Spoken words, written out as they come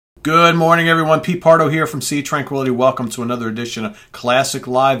Good morning, everyone. Pete Pardo here from Sea Tranquility. Welcome to another edition of Classic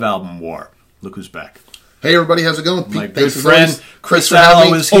Live Album War. Look who's back. Hey, everybody. How's it going? My good friend, Chris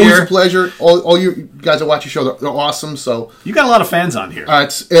Alo is here. Always a pleasure. All you guys that watch your show, they're awesome. So you got a lot of fans on here.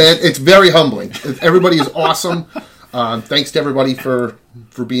 It's very humbling. Everybody is awesome. Thanks to everybody for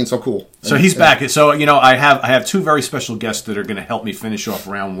being so cool. So he's back. So, you know, I have two very special guests that are going to help me finish off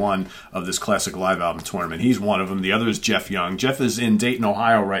round one of this Classic Live Album tournament. He's one of them. The other is Jeff Young. Jeff is in Dayton,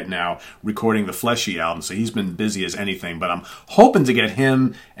 Ohio right now recording the Fleshy album, so he's been busy as anything. But I'm hoping to get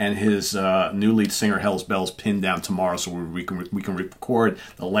him and his new lead singer, Hell's Bells, pinned down tomorrow so we can record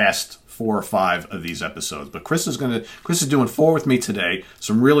the last 4 or 5 of these episodes. But Chris is doing 4 with me today,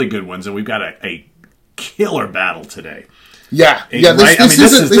 some really good ones, and we've got a killer battle today. Yeah. This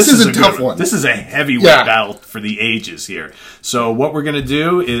is a tough one. This is a heavyweight battle for the ages here. So what we're going to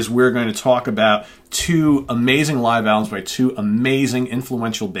do is we're going to talk about 2 amazing live albums by 2 amazing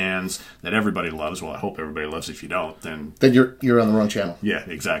influential bands that everybody loves. Well, I hope everybody loves. If you don't, then you're on the wrong channel. Yeah,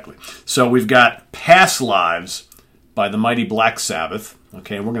 exactly. So we've got Past Lives by the mighty Black Sabbath.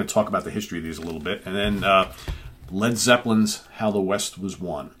 Okay, and we're going to talk about the history of these a little bit, and then Led Zeppelin's How the West Was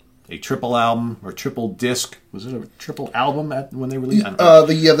Won. A triple album or triple disc. Was it a triple album when they released it?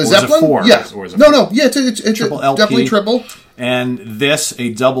 The Zeppelin? Or yeah. Or No. Yeah, it's triple LP, definitely triple. And this,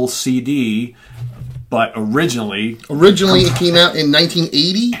 a double CD, but originally it came out in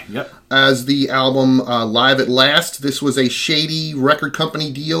 1980 Yep. as the album Live at Last. This was a shady record company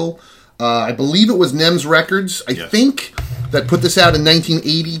deal. I believe it was NEMS Records, I think, that put this out in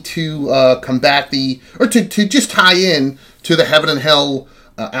 1980 to combat to just tie in to the Heaven and Hell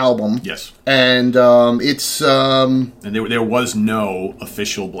album. Yes. And it's... and there was no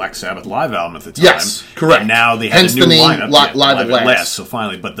official Black Sabbath live album at the time. Yes, correct. And now they had a new lineup. Live at Last. So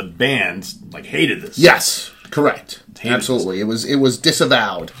finally, but the band hated this. Yes, correct. Absolutely. This. It was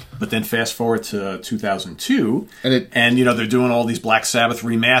disavowed. But then fast forward to 2002, and you know, they're doing all these Black Sabbath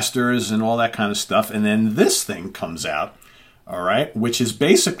remasters and all that kind of stuff, and then this thing comes out, all right, which is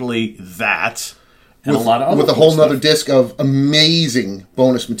basically that... And with, a lot of with a whole nother disc of amazing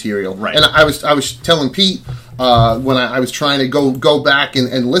bonus material. Right. And I was telling Pete when I was trying to go back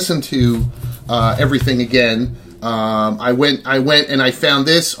and listen to everything again. I went and I found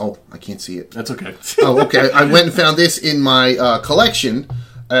this. Oh, I can't see it. That's okay. Oh, okay. I went and found this in my collection,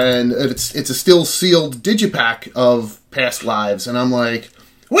 and it's a still sealed digipack of Past Lives, and I'm like,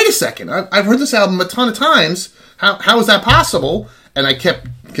 wait a second. I've heard this album a ton of times. How is that possible? And I kept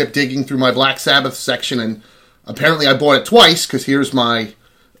digging through my Black Sabbath section, and apparently I bought it twice, because here's my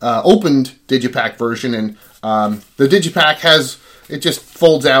opened digipack version, and the digipack it just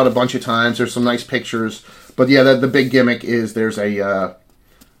folds out a bunch of times. There's some nice pictures, but yeah, the big gimmick is there's a,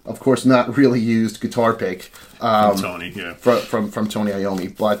 of course, not really used guitar pick from Tony, yeah, from Tony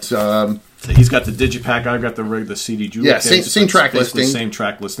Iommi, but so he's got the digipack. I've got the CD Julia. Yeah, same track listing. Same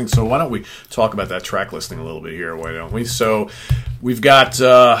track listing. So why don't we talk about that track listing a little bit here? Why don't we? So we've got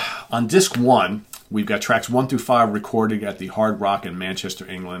on disc 1, we've got tracks 1 through 5 recorded at the Hard Rock in Manchester,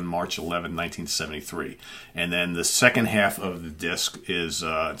 England, March 11, 1973. And then the second half of the disc is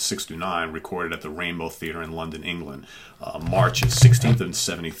 6 through 9 recorded at the Rainbow Theatre in London, England, March 16th of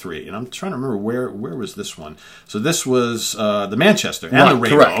 73. And I'm trying to remember where was this one. So this was the Manchester and the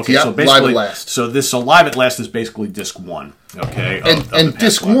Rainbow. Correct. Okay, yep. So basically, Live at Last. So this Live at Last is basically disc 1. Okay, and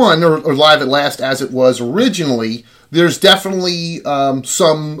disc 1 or Live at Last as it was originally, there's definitely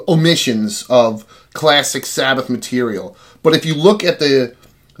some omissions of classic Sabbath material. But if you look at the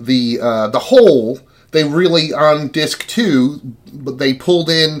whole, they really on disc 2, but they pulled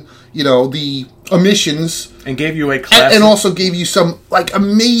in, you know, the omissions and gave you a classic, and also gave you some like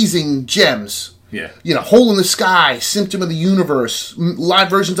amazing gems. Yeah, you know, Hole in the Sky, Symptom of the Universe, live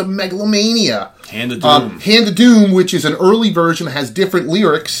versions of Megalomania, Hand of Doom, Hand of Doom, which is an early version, has different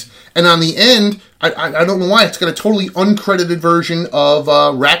lyrics, and on the end, I don't know why, it's got a totally uncredited version of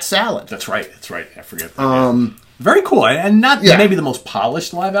Rat Salad. That's right. I forget that. Very cool, and not maybe the most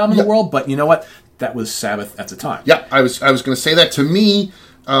polished live album in the world, but you know what? That was Sabbath at the time. Yeah, I was going to say that. To me,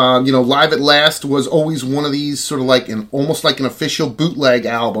 you know, Live at Last was always one of these sort of like almost like an official bootleg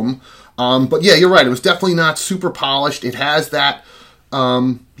album. But yeah, you're right. It was definitely not super polished. It has that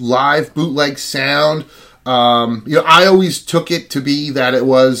live bootleg sound. You know, I always took it to be that it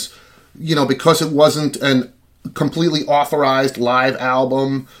was, you know, because it wasn't an completely authorized live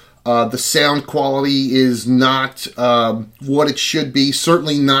album, the sound quality is not what it should be.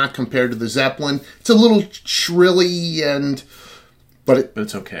 Certainly not compared to the Zeppelin. It's a little shrilly, but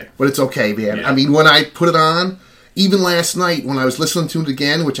it's okay. But it's okay, man. Yeah. I mean, when I put it on, even last night when I was listening to it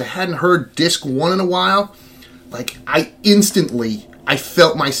again, which I hadn't heard disc 1 in a while, like I instantly I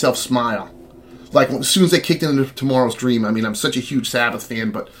felt myself smile. Like, as soon as they kicked into Tomorrow's Dream, I mean, I'm such a huge Sabbath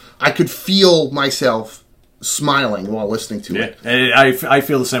fan, but I could feel myself smiling while listening to it. I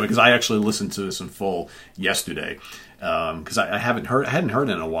feel the same, because I actually listened to this in full yesterday. Because I hadn't heard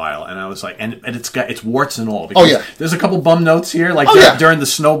it in a while, and I was like, and it's warts and all. Because there's a couple bum notes here, like during the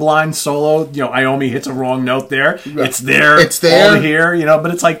Snowblind solo, Iommi hits a wrong note there. It's there, all here,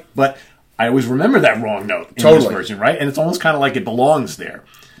 but it's like, but I always remember that wrong note in this version, right? And it's almost kind of like it belongs there.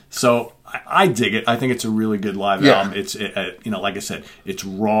 So I dig it. I think it's a really good live album. It's like I said, it's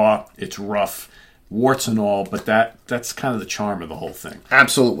raw, it's rough, warts and all, but that's kind of the charm of the whole thing.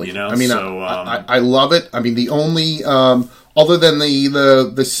 Absolutely. I mean, I love it. I mean, the only other than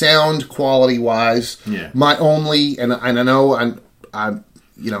the sound quality wise, my only, and I know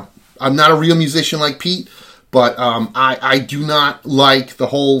I'm not a real musician like Pete, but I do not like the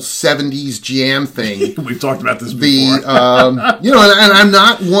whole 70s jam thing. We've talked about this before. And I'm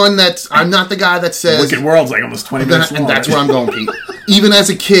not the guy that says Wicked World's like almost 20 minutes long. And that's where I'm going, Pete. Even as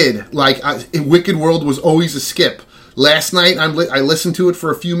a kid, Wicked World was always a skip. Last night, I listened to it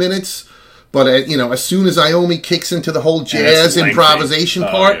for a few minutes, but as soon as Iommi kicks into the whole jazz improvisation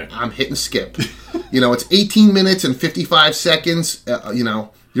part, I'm hitting skip. It's 18 minutes and 55 seconds.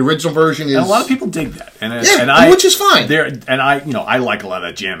 The original version is... And a lot of people dig that. Which is fine. I like a lot of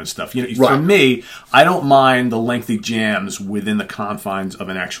that jam and stuff. For me, I don't mind the lengthy jams within the confines of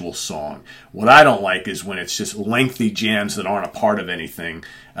an actual song. What I don't like is when it's just lengthy jams that aren't a part of anything.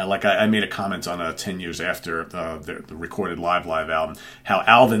 Like I made a comment on 10 years after the recorded live album, how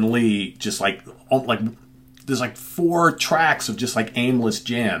Alvin Lee just there's like 4 tracks of just like aimless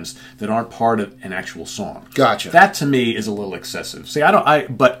jams that aren't part of an actual song. Gotcha. That to me is a little excessive. See,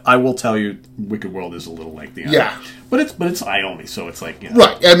 but I will tell you, Wicked World is a little lengthy. But it's Iommi, so it's like,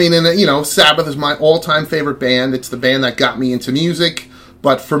 Right. I mean, and Sabbath is my all-time favorite band. It's the band that got me into music.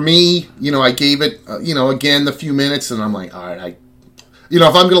 But for me, I gave it, again, the few minutes, and I'm like, all right, if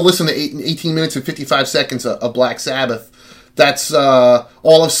I'm going to listen to 18 minutes and 55 seconds of Black Sabbath, that's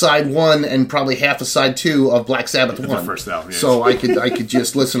all of side 1 and probably half of side 2 of Black Sabbath 1. The first album, yes. So I could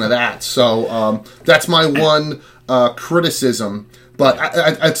just listen to that. So that's my one criticism. But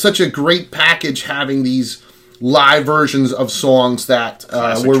it's such a great package having these live versions of songs that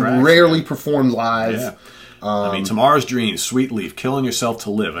were rarely performed live. Yeah. I mean, Tomorrow's Dream, Sweet Leaf, Killing Yourself to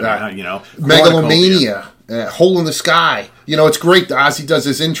Live. Megalomania, Hole in the Sky. It's great. Ozzy does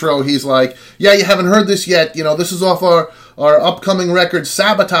his intro. He's like, yeah, you haven't heard this yet. This is off our upcoming record,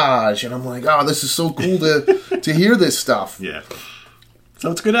 Sabotage. And I'm like, oh, this is so cool to hear this stuff. Yeah. So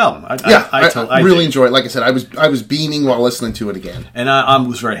it's a good album. I really enjoy it. Like I said, I was beaming while listening to it again. And I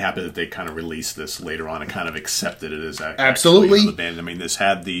was very happy that they kind of released this later on and kind of accepted it as absolutely the band. I mean, this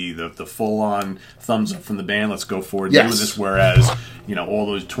had the full-on thumbs up from the band. Let's go forward doing this. Whereas, all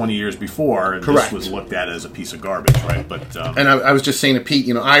those 20 years before, this was looked at as a piece of garbage, right? But and I was just saying to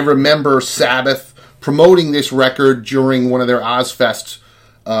Pete, I remember Sabbath promoting this record during one of their Ozfest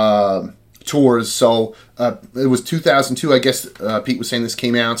tours. So it was 2002, I guess. Pete was saying this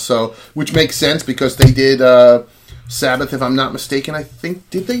came out, so which makes sense because they did Sabbath, if I'm not mistaken. I think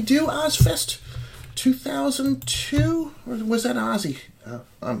did they do Ozfest 2002 or was that Ozzy?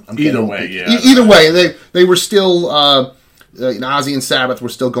 Either way, Either way, they were still Ozzy and Sabbath were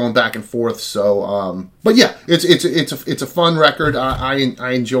still going back and forth. So, but yeah, it's a fun record.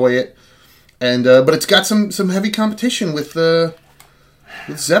 I enjoy it, and but it's got some heavy competition with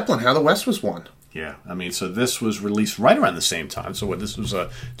Zeppelin, How the West Was Won. Yeah, I mean, so this was released right around the same time. So this was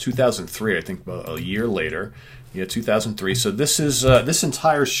 2003, I think, a year later. Yeah, 2003. So this is this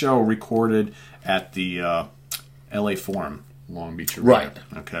entire show recorded at the L.A. Forum, Long Beach Arena. Right.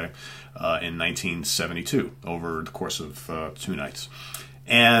 Okay, in 1972, over the course of 2 nights.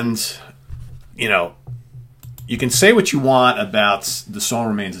 And, you can say what you want about The Song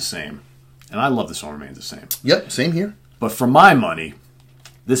Remains the Same. And I love The Song Remains the Same. Yep, same here. But for my money,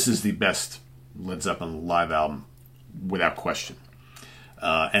 this is the best Led Zeppelin live album, without question.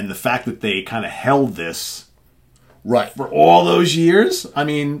 And the fact that they kind of held this for all those years, I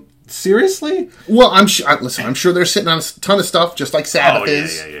mean, seriously? Well, I'm sure they're sitting on a ton of stuff, just like Sabbath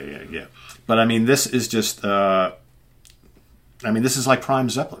is. Yeah. But I mean, this is just... this is like prime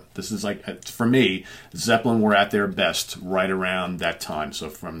Zeppelin. This is like, for me, Zeppelin were at their best right around that time. So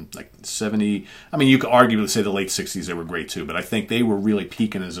from like 70, you could arguably say the late 60s, they were great too, but I think they were really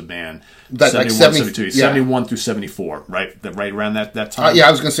peaking as a band. 71 through 74, right? Right around that time? I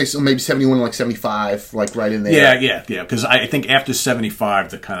was going to say maybe 71 like 75, like right in there. Yeah. Because I think after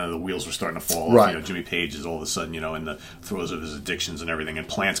 75, the wheels were starting to fall off. Jimmy Page is all of a sudden, in the throes of his addictions and everything, and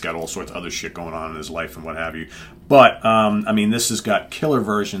Plant's got all sorts of other shit going on in his life and what have you. But, I mean, this has got killer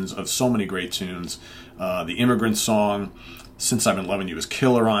versions of so many great tunes. The Immigrant Song, Since I've Been Loving You is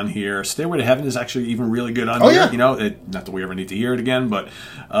killer on here. Stairway to Heaven is actually even really good on here. Yeah. You know, not that we ever need to hear it again, but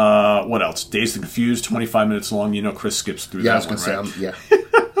what else? Dazed and Confused, 25 minutes long. You know, Chris skips through that one, right? Yeah.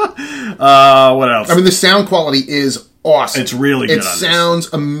 What else? I mean, the sound quality is awesome. It's really good. It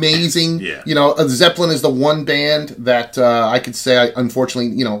sounds amazing. Yeah. You know, Zeppelin is the one band that I could say,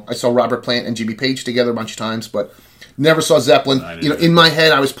 unfortunately, you know, I saw Robert Plant and Jimmy Page together a bunch of times, but never saw Zeppelin. You know, in my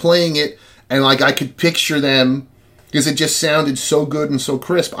head, I was playing it, and like I could picture them, because it just sounded so good and so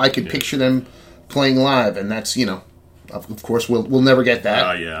crisp. I could picture them playing live, and that's, you know, of course, we'll never get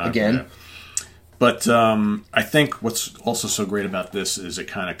that again. Yeah. But I think what's also so great about this is it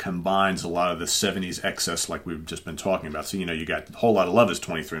kind of combines a lot of the 70s excess like we've just been talking about. So, you know, you got A Whole Lot of Love is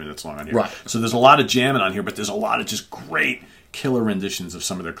 23 minutes long on here. Right. So there's a lot of jamming on here, but there's a lot of just great killer renditions of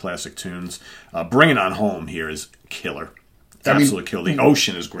some of their classic tunes. Bring It On Home here is killer. Absolutely killer. The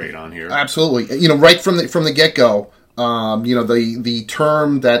Ocean is great on here. Absolutely. You know, right from the get-go, you know, the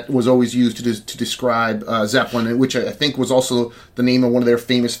term that was always used to describe Zeppelin, which I think was also the name of one of their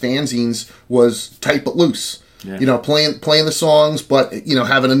famous fanzines, was tight but loose. Yeah. You know, playing the songs, but, you know,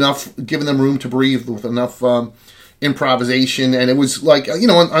 having enough, giving them room to breathe with enough improvisation. And it was like, you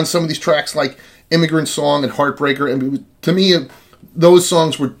know, on some of these tracks like Immigrant Song and Heartbreaker, and to me, those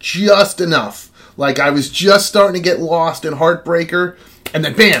songs were just enough. Like, I was just starting to get lost in Heartbreaker, and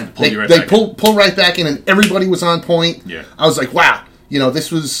then bam, they pull right back in, and everybody was on point. Yeah. I was like, wow, you know,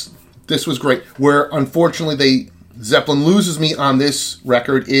 this was great. Where unfortunately Zeppelin loses me on this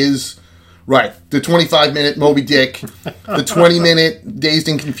record is the 25-minute Moby Dick, the 20-minute Dazed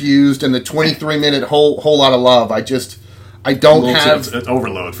and Confused, and the 23-minute whole lot of love. I don't have it's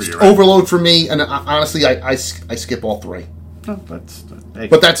overload for you. Right? Overload for me, and honestly, I skip all three. Oh,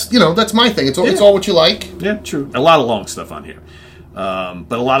 but that's, you know, that's my thing. It's all what you like. Yeah, true. A lot of long stuff on here.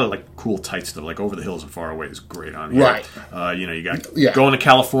 But a lot of like cool tight stuff, like Over the Hills and Far Away is great on here. Right. You know, you got Going to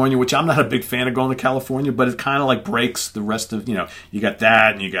California, which I'm not a big fan of Going to California, but it kind of like breaks the rest of, you know, you got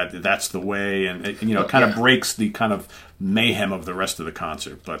that and you got That's the Way, and it, you know, it kind of breaks the kind of mayhem of the rest of the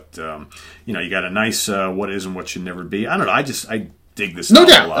concert. But, you know, you got a nice What Is and What Should Never Be. I don't know, I dig this no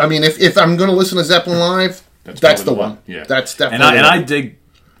doubt. a lot. I mean, if I'm going to listen to Zeppelin live, that's the one. Yeah. That's definitely and I dig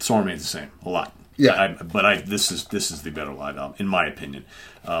Soul Remains the Same a lot. Yeah, this is the better live album in my opinion,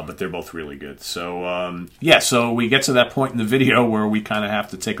 but they're both really good. So so we get to that point in the video where we kind of have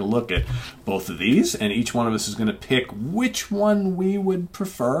to take a look at both of these, and each one of us is going to pick which one we would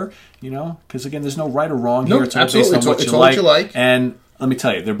prefer. You know, because again, there's no right or wrong here. It's all based on what you like. And let me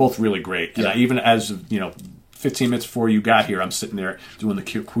tell you, they're both really great. And even as you know, 15 minutes before you got here, I'm sitting there doing the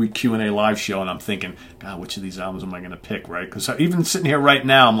Q&A live show, and I'm thinking, God, which of these albums am I going to pick, right? Because even sitting here right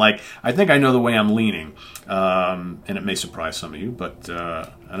now, I'm like, I think I know the way I'm leaning. And it may surprise some of you, but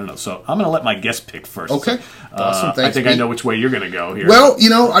I don't know. So I'm going to let my guest pick first. Okay. Awesome. Thanks, I think I know which way you're going to go here. Well, you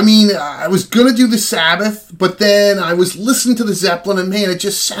know, I mean, I was going to do the Sabbath, but then I was listening to the Zeppelin, and man, it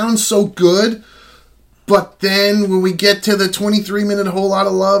just sounds so good. But then when we get to the 23-minute Whole Lot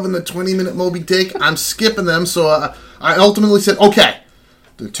of Love and the 20-minute Moby Dick, I'm skipping them. So I ultimately said, okay,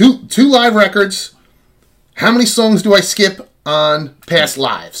 the two live records, how many songs do I skip on Past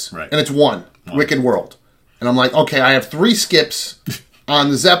Lives? Right. And it's one, Wicked World. And I'm like, okay, I have 3 skips on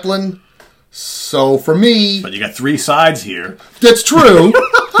the Zeppelin. So for me... But you got 3 sides here. That's true.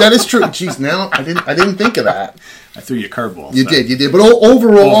 That is true. Jeez, now I didn't think of that. I threw you a curveball. You did. But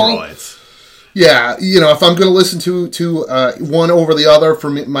overall it's... Yeah, you know, if I'm going to listen to one over the other for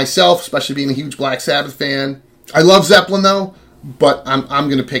myself, especially being a huge Black Sabbath fan, I love Zeppelin though, but I'm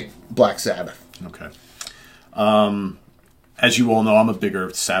going to pick Black Sabbath. Okay. As you all know, I'm a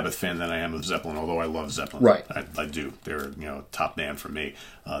bigger Sabbath fan than I am of Zeppelin, although I love Zeppelin. Right. I do. They're, you know, top band for me.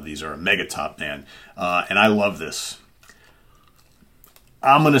 These are a mega top band, and I love this.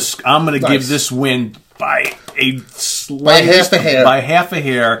 I'm gonna give this win by half a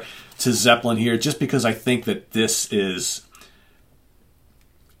hair to Zeppelin here, just because I think that this is,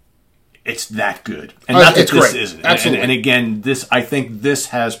 it's that good, and not that this isn't. Absolutely. And again, I think this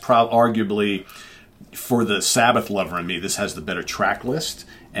has arguably, for the Sabbath lover in me, this has the better track list.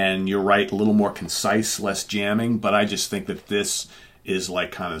 And you're right, a little more concise, less jamming. But I just think that this is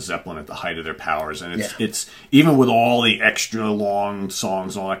like kind of Zeppelin at the height of their powers, and it's even with all the extra long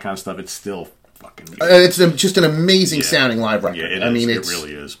songs and all that kind of stuff, it's still fucking good. It's just an amazing sounding live record. Yeah, it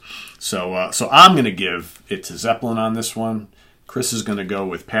really is. So I'm going to give it to Zeppelin on this one. Chris is going to go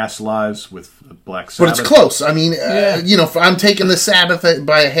with Past Lives with Black But Sabbath. it's close. I mean, I'm taking the Sabbath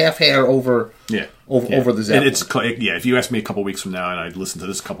by a half hair over over the Zeppelin. And it's if you ask me a couple weeks from now and I'd listen to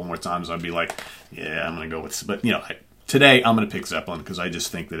this a couple more times, I'd be like, yeah, I'm going to go with. But today I'm going to pick Zeppelin because I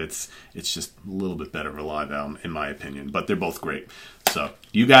just think that it's just a little bit better of a live album in my opinion. But they're both great. So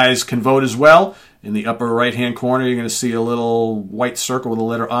you guys can vote as well. In the upper right-hand corner, you're going to see a little white circle with a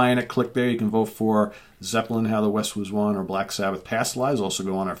letter I in it. Click there. You can vote for Zeppelin, How the West Was Won, or Black Sabbath, Past Lives. Also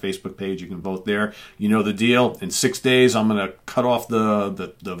go on our Facebook page. You can vote there. You know the deal. In 6 days, I'm going to cut off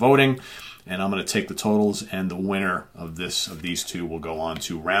the voting, and I'm going to take the totals, and the winner of these two will go on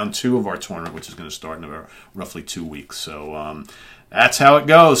to round 2 of our tournament, which is going to start in about roughly 2 weeks. So that's how it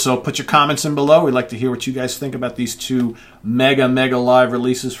goes. So put your comments in below. We'd like to hear what you guys think about these two mega live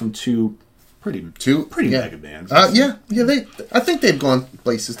releases from two pretty mega bands. I think they've gone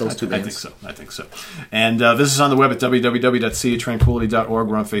places, those two bands. I think so. And this is on the web at www.seaoftranquility.org.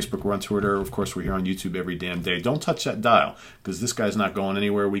 We're on Facebook, we're on Twitter. Of course, we're here on YouTube every damn day. Don't touch that dial, because this guy's not going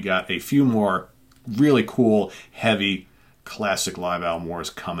anywhere. We got a few more really cool, heavy, classic live album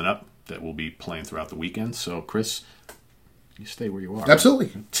wars coming up that we'll be playing throughout the weekend. So, Chris, you stay where you are. Absolutely.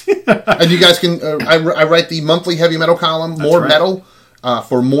 And you guys can, I write the monthly heavy metal column, More Metal,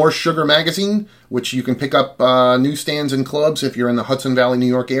 for More Sugar magazine, which you can pick up newsstands and clubs if you're in the Hudson Valley, New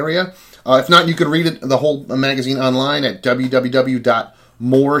York area. If not, you could read the whole magazine online at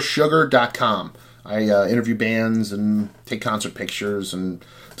www.moresugar.com. I interview bands and take concert pictures and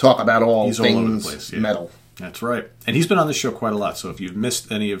talk about all things all over the place, metal. That's right. And he's been on this show quite a lot, so if you've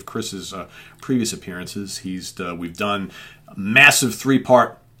missed any of Chris's previous appearances, we've done a massive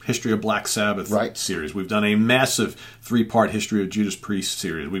 3-part History of Black Sabbath series. We've done a massive 3-part History of Judas Priest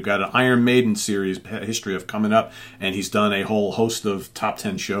series. We've got an Iron Maiden series, History of, coming up, and he's done a whole host of top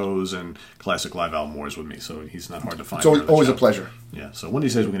 10 shows and classic live album wars with me, so he's not hard to find. It's always a pleasure. Yeah, so one of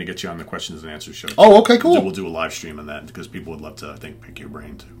these days we're going to get you on the questions and answers show. Oh, okay, cool. We'll do a live stream on that because people would love to, I think, pick your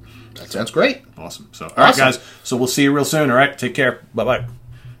brain too. That sounds great. Awesome. So, all right, guys. So we'll see you real soon. All right, take care. Bye-bye.